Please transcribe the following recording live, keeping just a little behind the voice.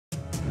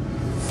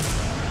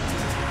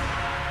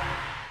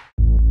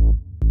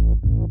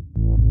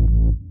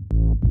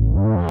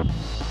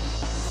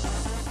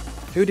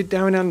Who did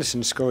Darren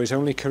Anderton score his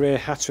only career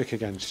hat-trick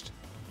against?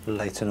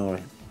 Leighton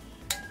Orient.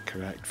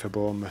 Correct, for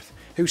Bournemouth.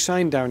 Who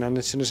signed Darren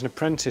Anderton as an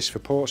apprentice for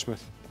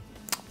Portsmouth?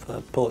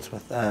 For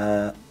Portsmouth,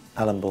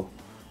 Alan Ball.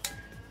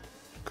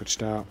 Good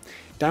start.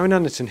 Darren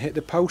Anderton hit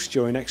the post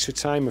during extra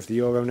time of the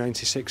Euro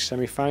 '96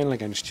 semi-final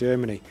against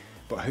Germany,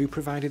 but who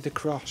provided the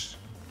cross?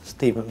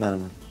 Steve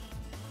McManaman.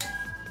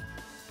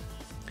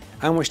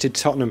 How much did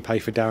Tottenham pay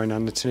for Darren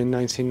Anderton in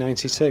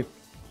 1992?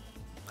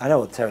 I know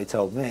what Terry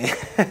told me.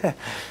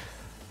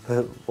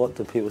 But what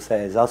do people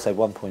say is, I'll say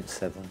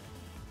 1.7.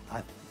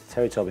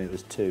 Terry told me it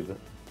was 2, but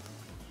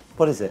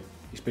what is it?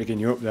 He's bigging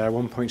you up there,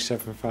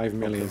 1.75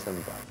 million.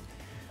 1.75.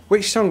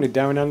 Which song did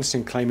Darren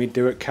Anderton claim he'd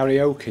do at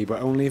karaoke,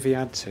 but only if he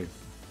had to?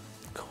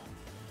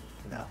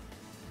 No.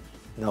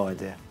 No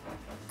idea.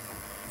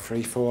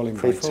 Free Falling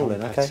Free by Tom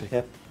Falling, Petty. okay,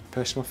 yeah.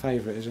 Personal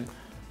favourite, is it?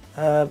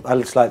 I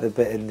just like the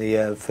bit in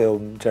the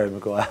film Jerry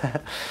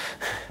Maguire.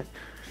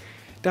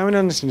 Darren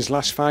Anderton's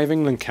last 5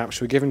 England caps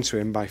were given to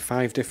him by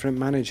 5 different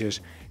managers: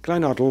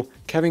 Glenn Hoddle,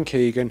 Kevin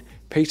Keegan,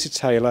 Peter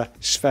Taylor,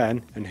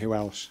 Sven, and who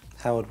else?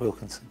 Howard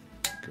Wilkinson.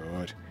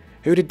 Good.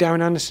 Who did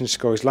Darren Anderton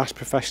score his last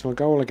professional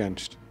goal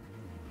against?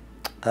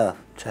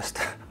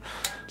 Chester.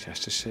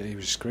 Chester City.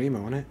 Was a screamer,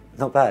 wasn't it?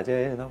 Not bad,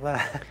 yeah, not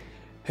bad.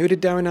 Who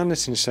did Darren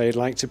Anderton say he'd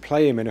like to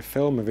play him in a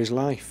film of his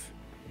life?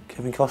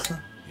 Kevin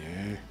Costner.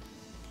 Yeah.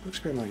 Looks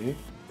a bit like you.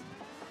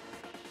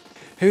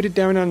 Who did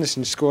Darren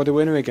Anderton score the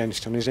winner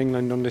against on his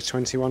England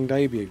under-21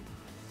 debut?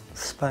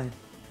 Spain.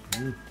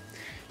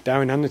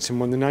 Darren Anderton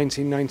won the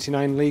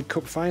 1999 League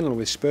Cup final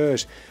with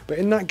Spurs, but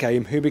in that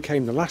game, who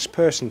became the last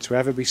person to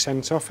ever be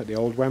sent off at the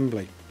old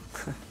Wembley?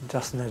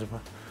 Justin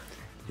Edinburgh.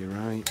 You're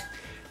right.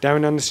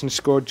 Darren Anderton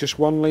scored just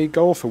 1 league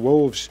goal for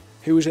Wolves.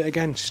 Who was it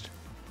against?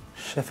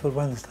 Sheffield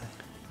Wednesday.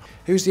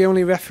 Who's the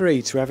only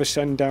referee to ever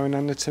send Darren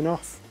Anderton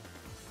off?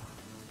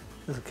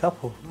 There's a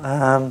couple.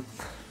 I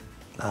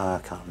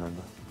can't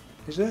remember.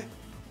 Is there?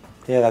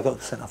 Yeah, I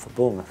got sent off for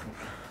Bournemouth.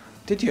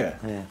 Did you?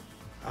 Yeah.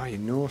 Oh, you're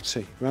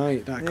naughty.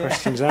 Right, that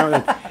question's out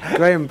then.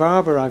 Graham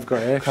Barber I've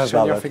got here. Sent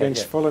you off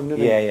against Fulham,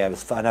 didn't he? Yeah,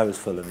 I know it was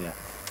Fulham, yeah.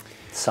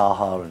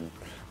 Saha and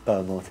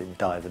Beaumont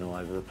diving all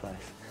over the place.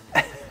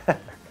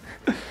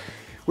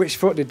 Which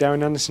foot did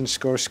Darren Anderton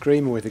score a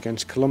screamer with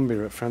against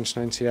Colombia at France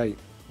 '98?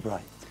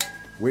 Right.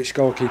 Which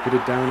goalkeeper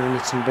did Darren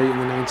Anderton beat in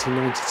the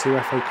 1992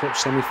 FA Cup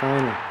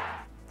semi-final?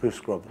 Bruce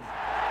Grobbins.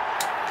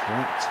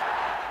 Correct.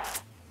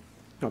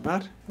 Not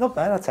bad. Not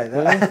bad, I'll take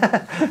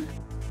that.